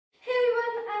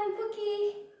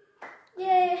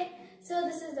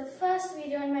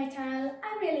video on my channel.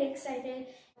 I'm really excited.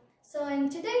 So in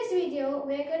today's video,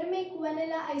 we're going to make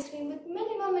vanilla ice cream with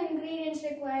minimum ingredients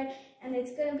required, and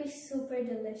it's going to be super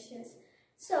delicious.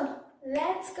 So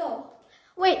let's go.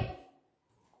 Wait,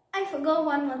 I forgot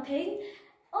one more thing.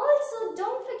 Also,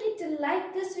 don't forget to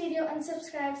like this video and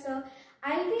subscribe so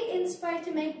I'll be inspired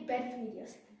to make better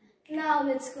videos. Now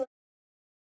let's go.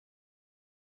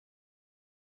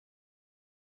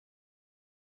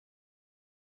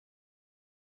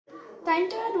 Time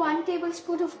to add 1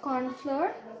 tablespoon of corn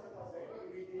flour.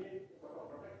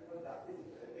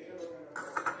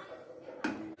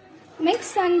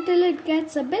 Mix until it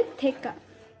gets a bit thicker.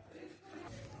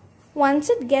 Once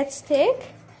it gets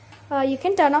thick, you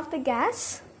can turn off the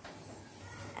gas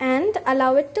and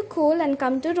allow it to cool and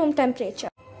come to room temperature.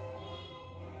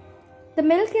 The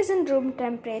milk is in room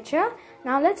temperature.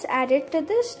 Now let's add it to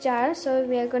this jar. So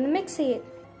we are going to mix it.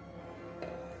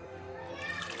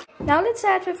 Now let's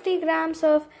add 50 grams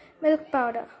of milk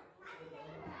powder.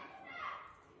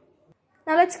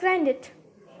 Now let's grind it.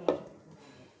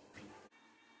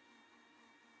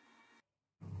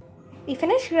 We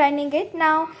finished grinding it.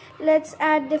 Now let's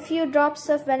add a few drops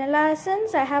of vanilla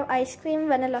essence. I have ice cream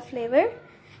vanilla flavor.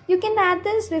 You can add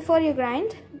this before you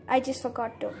grind. I just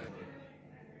forgot to.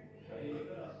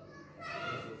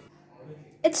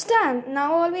 It's done.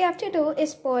 Now all we have to do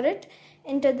is pour it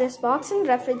into this box and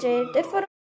refrigerate it for